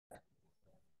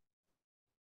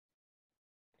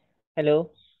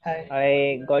Hello, Hi.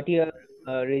 I got your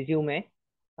resume.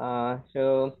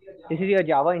 So this is your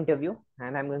Java interview,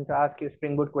 and I'm going to ask you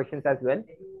Springboot questions as well.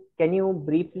 Can you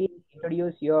briefly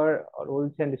introduce your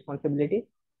roles and responsibilities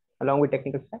along with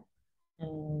technical stack?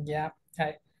 Yeah.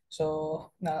 Hi.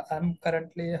 So I'm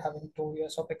currently having 2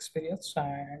 years of experience,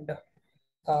 and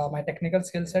my technical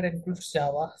skill set includes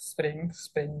Java, Spring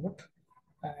Boot,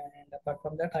 and apart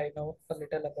from that, I know a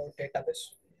little about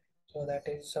database. So that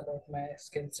is about my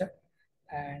skill set,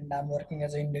 and I'm working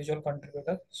as an individual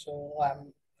contributor. So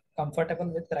I'm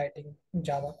comfortable with writing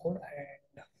Java code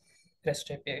and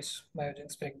REST APIs by using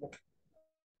Spring Boot.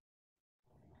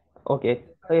 Okay.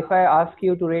 So if I ask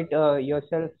you to rate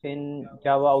yourself in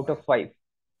Java out of 5,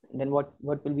 then what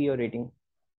will be your rating?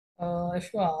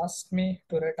 If you ask me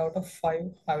to rate out of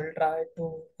 5, I will try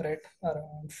to rate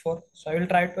around 4. So I will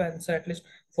try to answer at least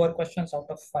 4 questions out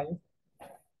of 5.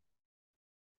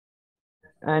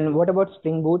 And what about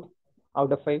Spring Boot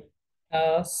out of 5?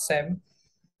 Same.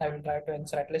 I will try to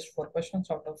answer at least 4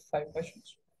 questions out of 5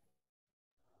 questions.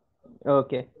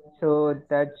 Okay. So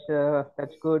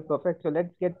that's good. Perfect. So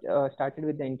let's get started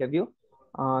with the interview.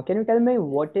 Can you tell me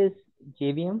what is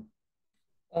JVM?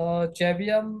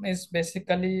 JVM is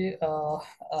basically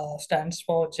stands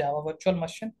for Java Virtual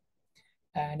Machine,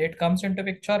 and it comes into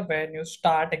picture when you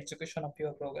start execution of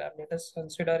your program. Let us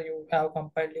consider you have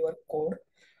compiled your code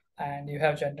and you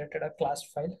have generated a class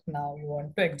file. Now you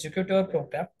want to execute your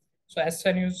program. So as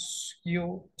soon as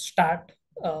you start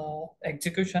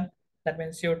execution, that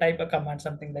means you type a command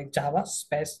something like Java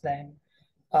space then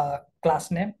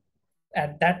class name.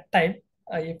 At that time,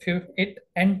 if you hit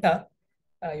enter,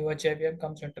 your JVM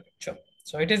comes into picture.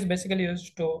 So it is basically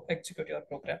used to execute your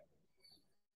program.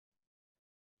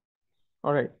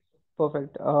 All right.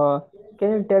 Perfect.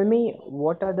 Can you tell me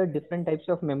what are the different types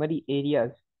of memory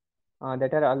areas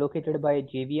that are allocated by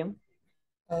JVM?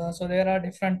 So there are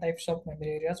different types of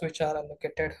memory areas which are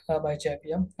allocated by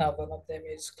JVM. One of them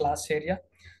is class area.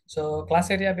 So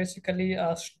class area basically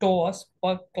stores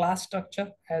per class structure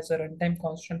as a runtime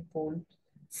constant pool,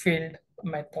 field,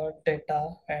 method, data,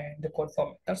 and the code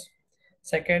formatters.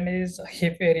 Second is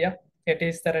heap area. It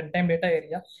is the runtime data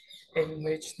area in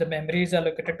which the memory is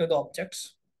allocated to the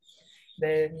objects.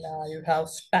 Then you have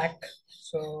stack.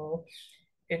 So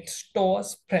it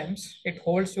stores frames, it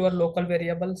holds your local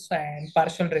variables and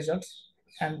partial results,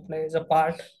 and plays a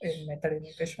part in method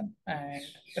invocation and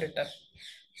return.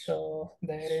 So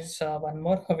there is one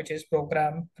more, which is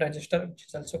program register, which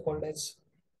is also called as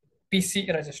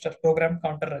PC register, program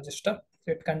counter register.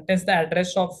 So it contains the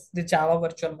address of the Java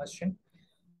virtual machine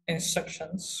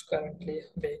instructions currently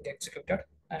being executed,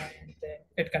 and then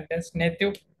it contains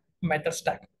native method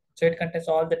stack. So it contains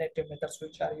all the native methods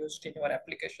which are used in your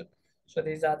application. So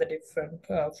these are the different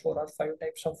 4 or 5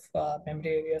 types of memory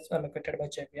areas allocated by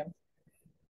JVM.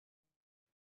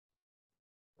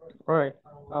 All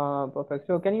right. Perfect.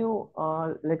 So can you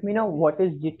let me know what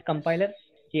is Git compiler?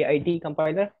 JIT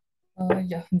compiler?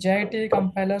 Yeah, JIT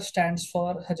compiler stands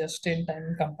for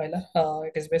just-in-time compiler.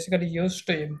 It is basically used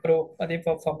to improve the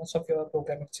performance of your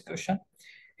program execution.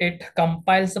 It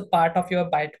compiles a part of your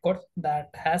bytecode that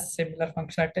has similar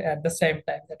functionality at the same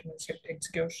time. That means it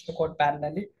executes the code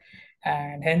parallelly,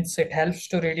 and hence it helps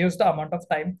to reduce the amount of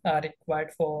time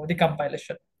required for the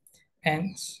compilation.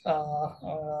 Hence,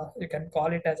 you can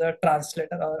call it as a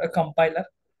translator or a compiler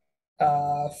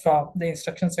from the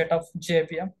instruction set of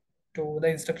JVM to the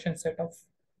instruction set of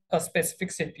a specific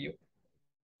CPU.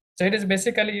 So it is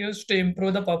basically used to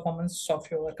improve the performance of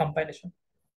your compilation.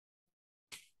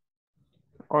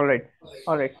 All right.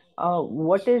 All right.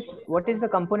 What is the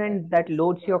component that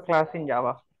loads your class in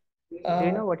Java? Do you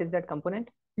Uh, know what is that component?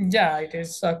 yeah, it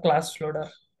is a class loader.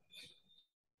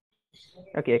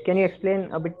 Okay. Can you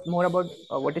explain a bit more about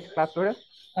what is class loader?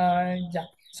 Yeah.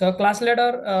 So class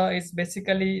loader is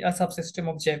basically a subsystem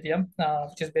of JVM,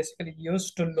 which is basically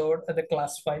used to load the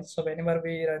class files. So whenever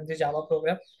we run the Java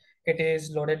program, it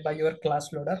is loaded by your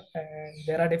class loader, and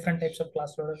there are different types of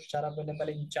class loaders which are available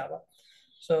in Java.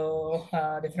 So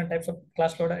different types of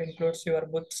class loader includes your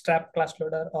bootstrap class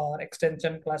loader or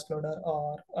extension class loader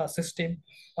or system,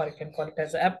 or you can call it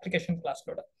as application class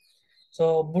loader.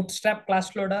 So bootstrap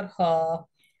class loader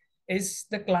is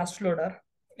the class loader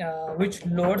which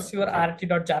loads your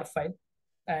rt.jar file,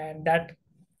 and that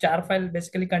jar file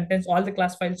basically contains all the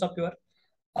class files of your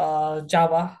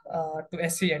Java to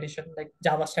SE edition, like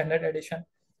Java Standard Edition.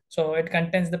 So it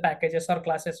contains the packages or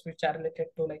classes which are related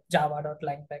to like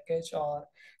java.lang package or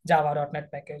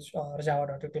java.net package or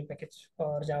java.util package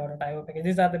or java.io package.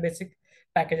 These are the basic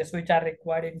packages which are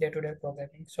required in day-to-day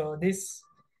programming. So this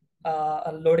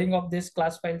loading of these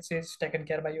class files is taken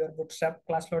care by your Bootstrap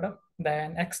class loader.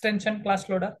 Then extension class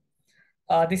loader.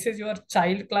 This is your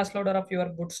child class loader of your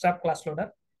Bootstrap class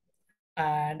loader,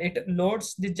 and it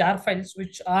loads the jar files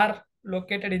which are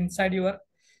located inside your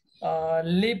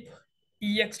lib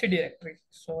ext directory.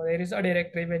 So there is a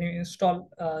directory when you install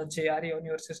JRE on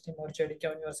your system or JDK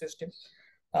on your system.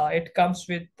 It comes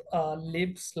with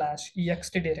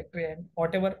lib/ext directory, and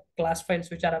whatever class files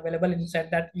which are available inside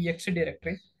that ext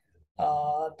directory,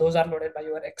 those are loaded by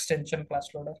your extension class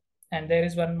loader. And there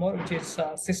is one more which is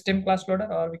system class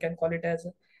loader, or we can call it as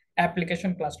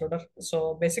application class loader.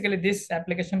 So basically this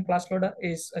application class loader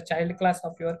is a child class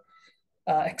of your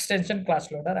extension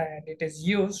class loader, and it is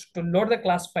used to load the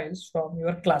class files from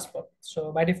your class path.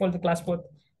 So by default, the class path,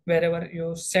 wherever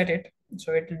you set it,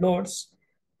 so it loads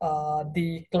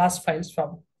the class files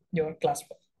from your class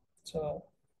path. So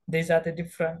these are the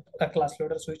different class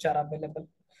loaders which are available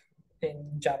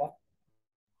in Java.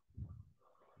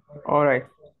 All right,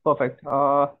 perfect.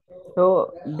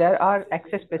 So there are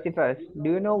access specifiers.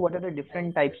 Do you know what are the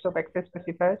different types of access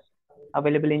specifiers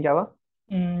available in Java?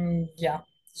 Yeah.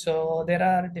 So there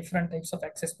are different types of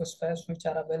access specifiers which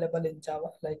are available in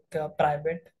Java, like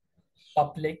private,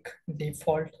 public,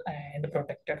 default, and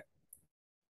protected.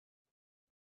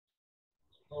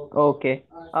 Okay.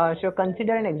 So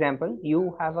consider an example.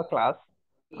 You have a class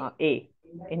A.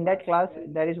 In that class,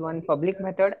 there is one public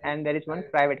method and there is one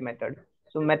private method.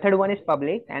 So method 1 is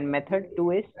public and method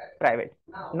 2 is private.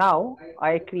 Now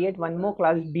I create one more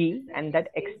class B and that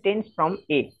extends from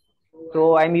A.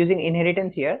 So I'm using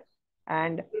inheritance here.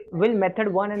 And will method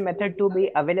 1 and method 2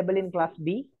 be available in class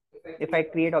B if I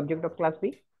create object of class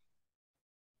B?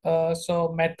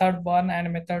 So method 1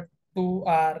 and method 2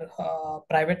 are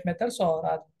private methods, or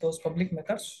are those public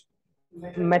methods?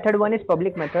 Method 1 is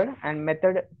public method and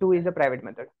method 2 is a private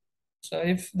method. So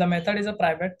if the method is a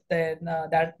private, then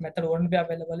that method won't be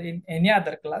available in any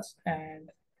other class. And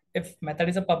if method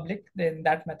is a public, then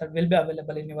that method will be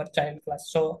available in your child class.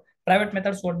 So private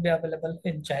methods won't be available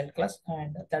in child class,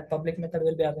 and that public method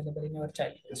will be available in your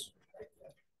child class.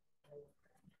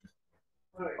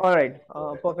 All right,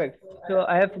 perfect. So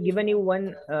I have given you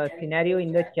one scenario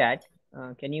in the chat.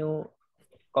 Can you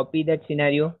copy that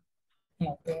scenario?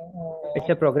 Okay. It's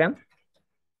a program.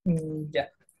 Yeah.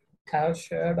 Have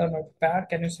shared a notepad.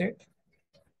 Can you see it?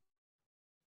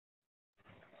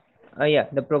 Yeah,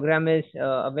 the program is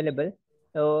available.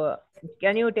 So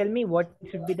can you tell me what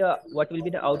will be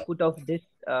the output of this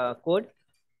code?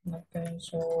 Okay,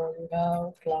 so you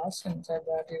have class, inside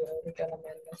that you have written a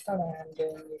main method, and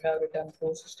then you have written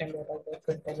two system.out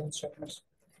statements.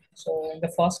 So in the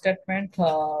first statement,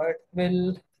 it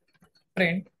will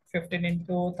print 15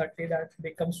 into 30, that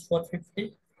becomes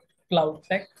 450 cloud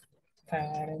tech.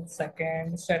 And in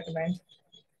second statement,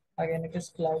 again it is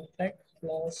cloud tech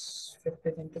plus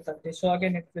 15 into 30. So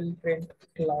again it will print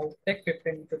cloud tech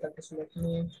 15 into 30. So let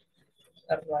me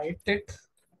write it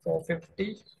for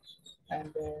 50,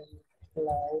 and then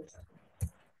cloud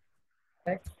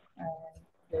tech, and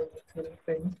then it will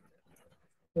print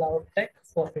cloud tech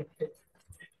 450.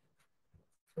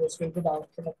 So this will be the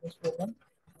output of this program.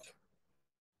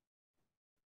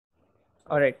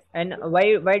 All right, and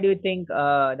why do you think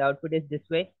the output is this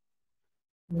way?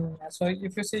 So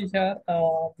if you see here,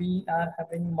 we are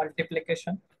having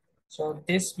multiplication. So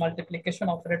this multiplication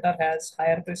operator has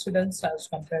higher precedence as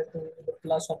compared to the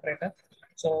plus operator.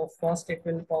 So first it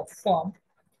will perform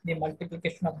the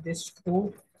multiplication of these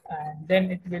two, and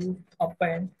then it will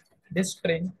append this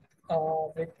string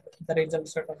with the result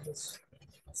set of this.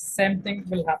 Same thing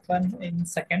will happen in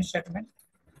second statement.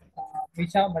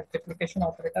 Which have multiplication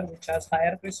operator which has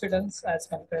higher precedence as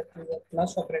compared to the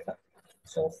plus operator.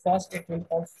 So first it will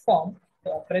perform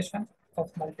the operation of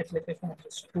multiplication of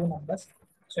these two numbers.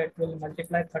 So it will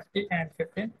multiply 30 and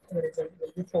 15. The result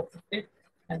will be 450.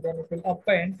 And then it will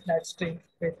append that string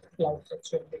with cloud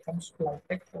text. So it becomes cloud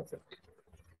text 450.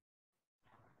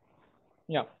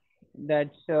 Yeah,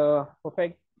 that's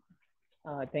perfect.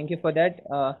 Thank you for that.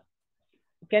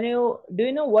 Do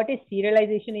you know what is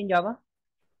serialization in Java?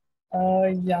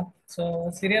 Yeah, so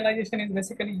serialization is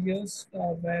basically used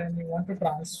when you want to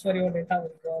transfer your data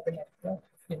over the network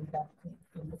in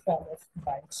the form of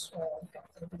bytes or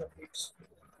the bits.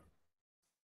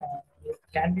 It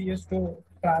can be used to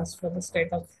transfer the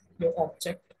state of your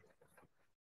object.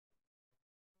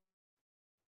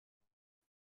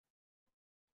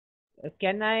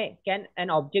 Can an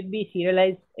object be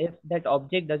serialized if that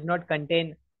object does not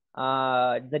contain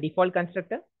the default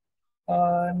constructor?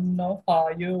 No,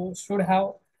 you should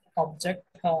have object.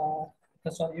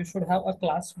 Sorry, you should have a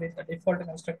class with a default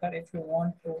constructor if you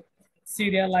want to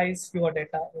serialize your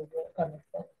data over a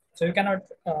network. So you cannot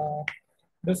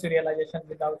do serialization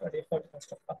without a default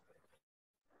constructor.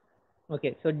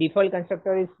 Okay, so default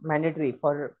constructor is mandatory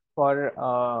for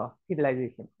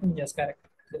serialization. Yes, correct.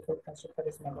 Default constructor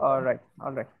is All mandatory. right,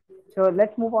 all right. So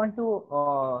let's move on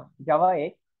to Java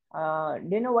 8.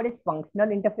 Do you know what is functional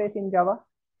interface in Java?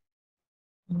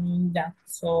 Yeah,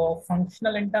 so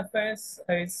functional interface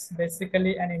is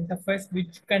basically an interface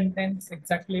which contains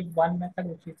exactly one method,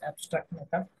 which is abstract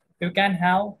method. You can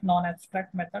have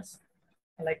non-abstract methods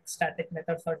like static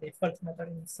methods or default method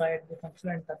inside the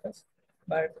functional interface,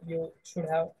 but you should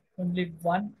have only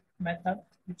one method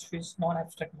which is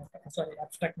non-abstract method, sorry,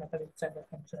 abstract method inside the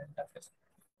functional interface.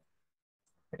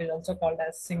 It is also called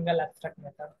as single abstract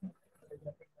method. It is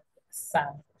nothing but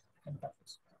SAM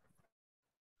interface.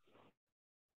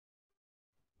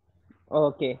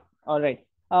 Okay, all right.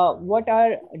 What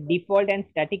are default and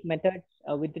static methods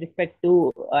with respect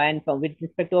to with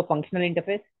respect to a functional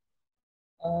interface?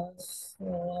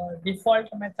 So default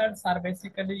methods are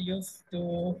basically used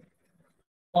to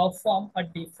perform a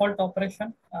default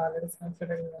operation. Let us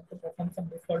consider you want to perform some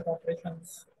default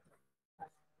operations.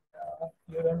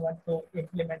 You don't want to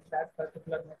implement that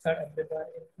particular method everywhere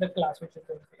in the class which is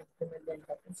going to implement the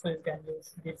interface. So you can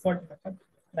use default method,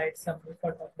 write some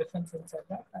default operations inside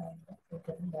that, and you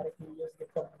can directly use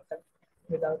default method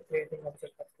without creating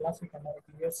object of class. You can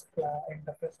directly use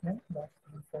interface name, but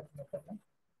default method name.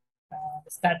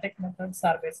 Static methods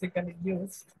are basically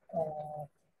used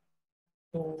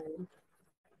to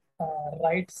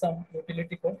write some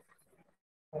utility code.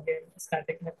 Again,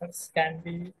 static methods can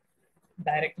be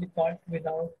directly called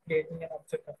without creating an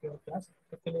object of your class.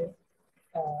 Actually,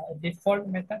 default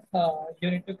method,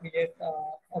 you need to create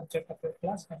object of your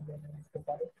class and then you need to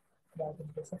call it. But in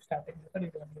case of static method,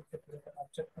 you don't need to create an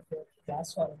object of your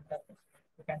class or interface.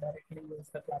 You can directly use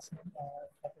the class name or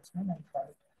interface name and call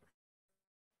it.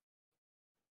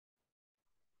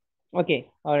 Okay,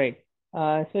 all right.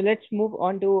 So let's move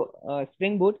on to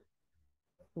Spring Boot.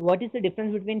 What is the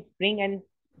difference between Spring and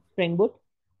Spring Boot?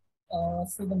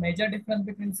 So the major difference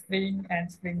between Spring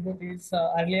and Spring Boot is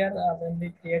earlier when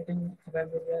we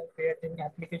were creating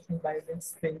application by using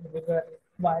Spring, we were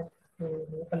required to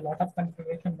do a lot of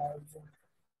configuration by using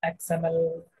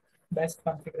XML based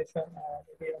configuration or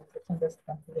maybe based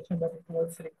configuration, but it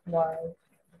was required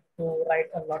to write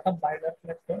a lot of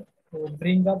boilerplate code to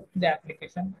bring up the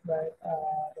application. But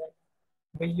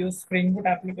we use Spring Boot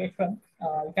application.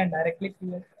 You can directly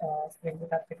create Spring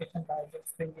Boot application by using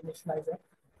Spring Initializer,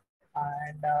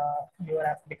 and your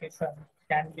application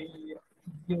can be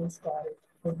used or it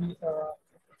could be a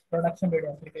production ready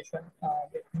application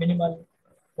with minimal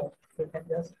code. So you can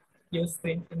just use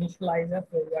Spring Initializer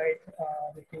to write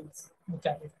the things which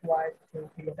are required to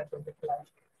create a project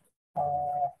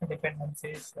like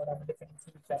dependencies or other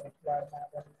dependencies which are required,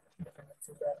 other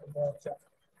dependencies or the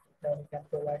then you can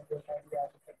provide your idea,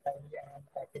 and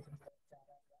packaging.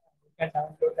 You can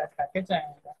download that package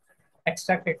and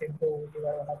extract it into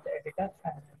your one of the editor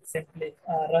and simply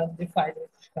run the file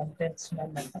which contains no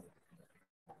method.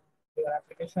 Your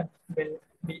application will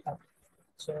be up.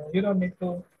 So you don't need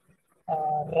to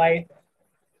write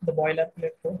the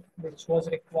boilerplate code which was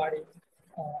required in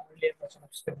earlier version of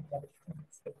Spring.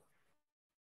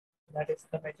 That is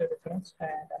the major difference.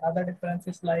 And another difference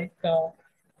is like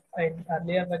in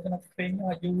earlier version of Spring,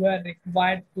 you were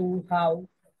required to have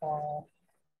uh,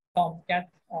 Tomcat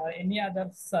or any other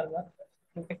server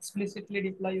to explicitly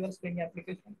deploy your Spring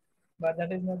application. But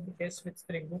that is not the case with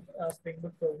Spring Boot. Spring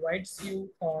Boot provides you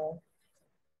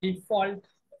default,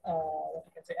 what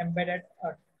you can say, embedded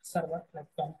server like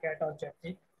Tomcat or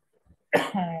Jetty,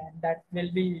 and that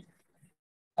will be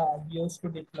used to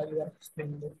deploy your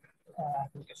Spring Boot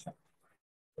application.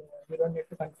 So you don't need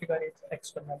to configure it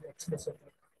externally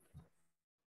explicitly.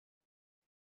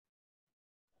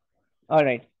 All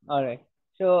right, all right.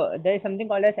 So there is something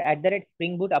called as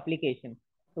 @Spring Boot application.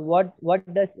 So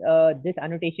what does this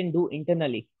annotation do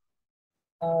internally?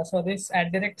 So this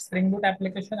at direct Spring Boot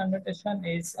application annotation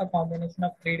is a combination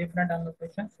of three different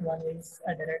annotations. One is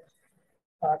a direct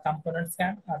component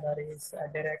scan, other is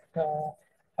a direct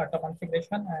auto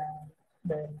configuration, and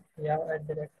then we have a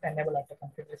direct enable auto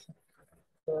configuration.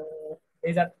 So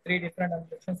these are three different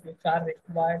annotations which are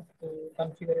required to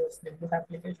configure your Spring Boot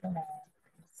application and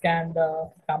scan the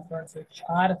components which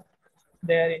are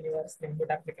there in your Spring Boot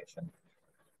application.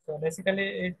 So basically,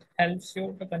 it helps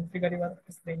you to configure your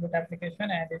Spring Boot application,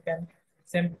 and you can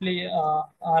simply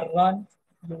run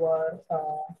your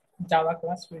Java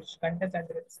class, which contains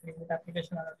the Spring Boot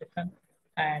application annotation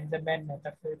and the main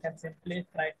method. So you can simply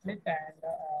right click and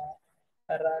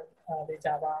run the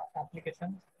Java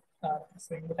application,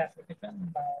 Spring Boot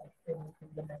application by in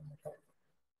the main method.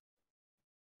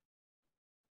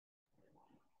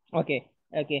 Okay.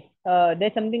 Okay.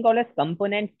 There's something called as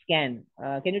component scan.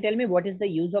 Can you tell me what is the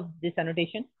use of this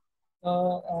annotation?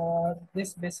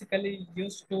 This basically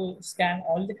used to scan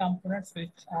all the components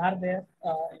which are there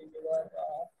in your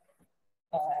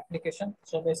application.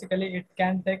 So basically, it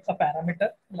can take a parameter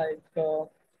like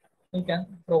you can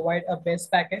provide a base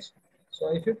package.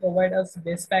 So if you provide us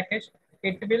base package,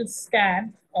 it will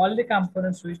scan all the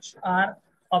components which are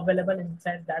available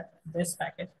inside that base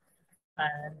package,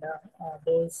 and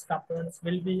those components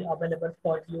will be available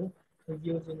for you to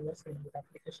use in your Springboot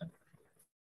application.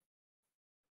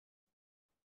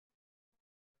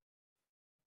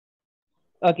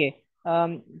 Okay.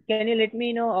 Can you let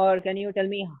me know, or can you tell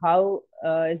me how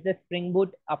is the Spring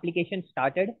Boot application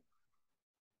started?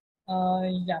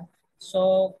 Yeah.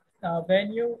 So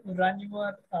when you run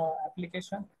your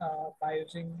application by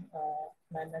using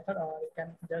main method, or you can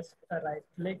just right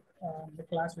click on the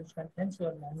class which contains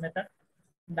your main method.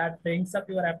 That brings up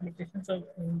your application. So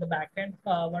in the backend,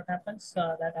 what happens?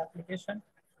 That application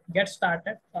gets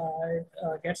started. It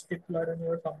gets deployed on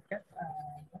your Tomcat,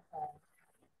 and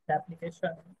the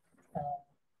application uh,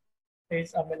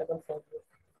 is available for you.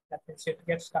 That means it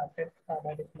gets started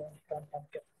by deploying from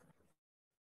Tomcat.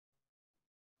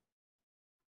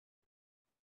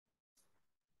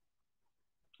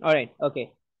 All right.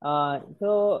 Okay.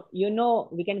 So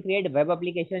we can create a web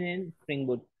application in Spring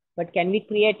Boot, but can we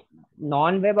create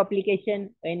non-web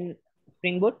application in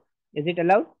Spring Boot? Is it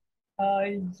allowed?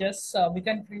 Yes, we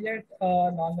can create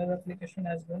a non-web application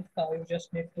as well. You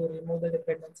just need to remove the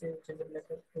dependency which is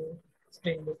related to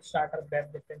Spring Boot starter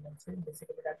web dependency.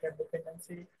 Basically, that web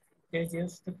dependency is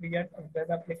used to create a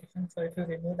web application. So if you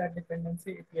remove that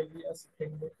dependency, it will be a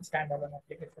Spring Boot standalone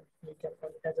application. We can call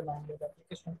it as a non-web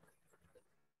application.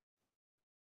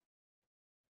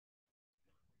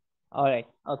 All right.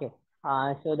 Okay.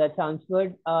 So that sounds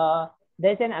good.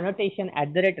 There's an annotation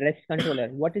at the rate REST controller.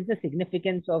 What is the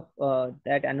significance of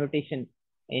that annotation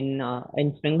in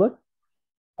Spring Boot?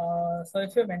 So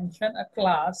if you mention a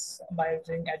class by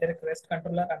using add request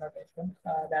controller annotation,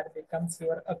 that becomes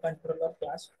your a controller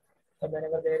class. So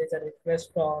whenever there is a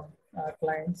request from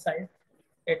client side,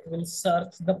 it will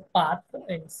search the path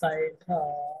inside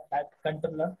that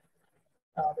controller.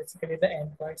 Basically, the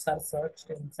endpoints are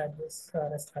searched inside this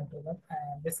REST controller,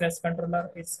 and this REST controller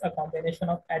is a combination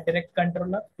of a direct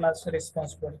controller plus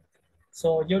response body.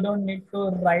 So you don't need to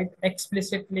write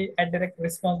explicitly a direct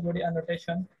response body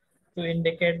annotation to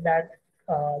indicate that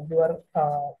your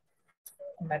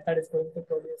method is going to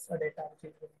produce a data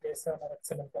which is in JSON or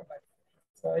XML format.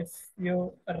 So if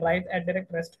you write a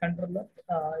direct REST controller,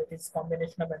 it is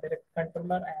combination of a direct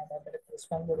controller and a direct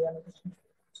response body annotation.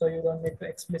 So you don't need to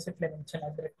explicitly mention a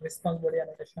direct response body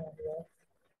annotation in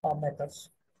your methods.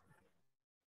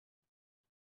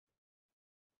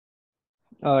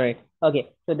 All right.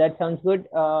 Okay. So that sounds good.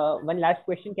 One last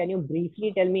question. Can you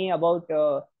briefly tell me about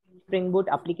Spring Boot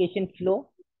application flow?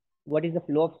 What is the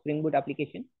flow of Spring Boot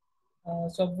application?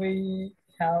 So we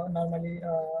have normally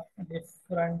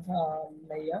different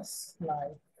layers,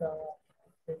 like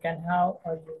you can have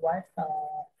a UI,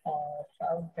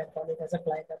 or you can call it as a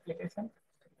client application.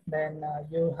 Then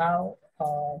you have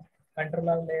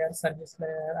controller layer, service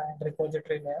layer, and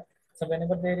repository layer. So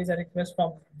whenever there is a request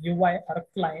from UI or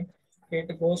client,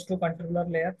 it goes to controller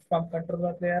layer. From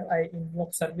controller layer, I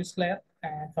invoke service layer,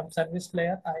 and from service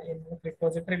layer, I invoke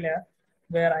repository layer,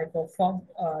 where I perform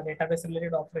database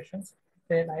related operations.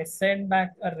 Then I send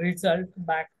back a result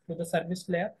back to the service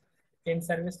layer. In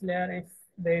service layer, if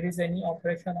there is any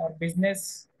operation or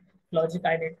business logic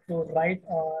I need to write,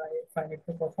 or if I need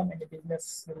to perform any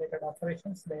business related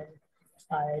operations, then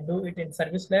I do it in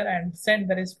service layer and send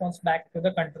the response back to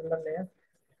the controller layer.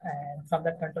 And from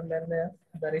that controller layer,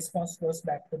 the response goes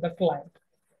back to the client.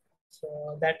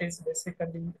 So that is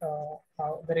basically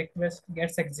how the request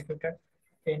gets executed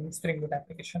in Spring Boot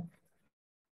application.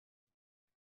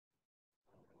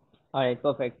 All right.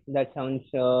 Perfect. That sounds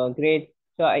great.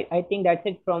 So I think that's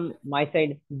it from my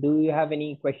side. Do you have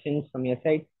any questions from your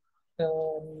side?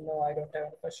 So no, I don't have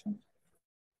any question.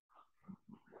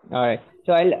 All right.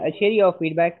 So I'll share your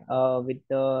feedback with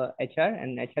the HR,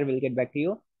 and HR will get back to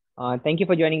you. Thank you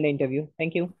for joining the interview.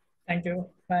 Thank you. Thank you.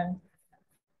 Bye.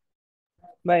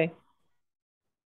 Bye.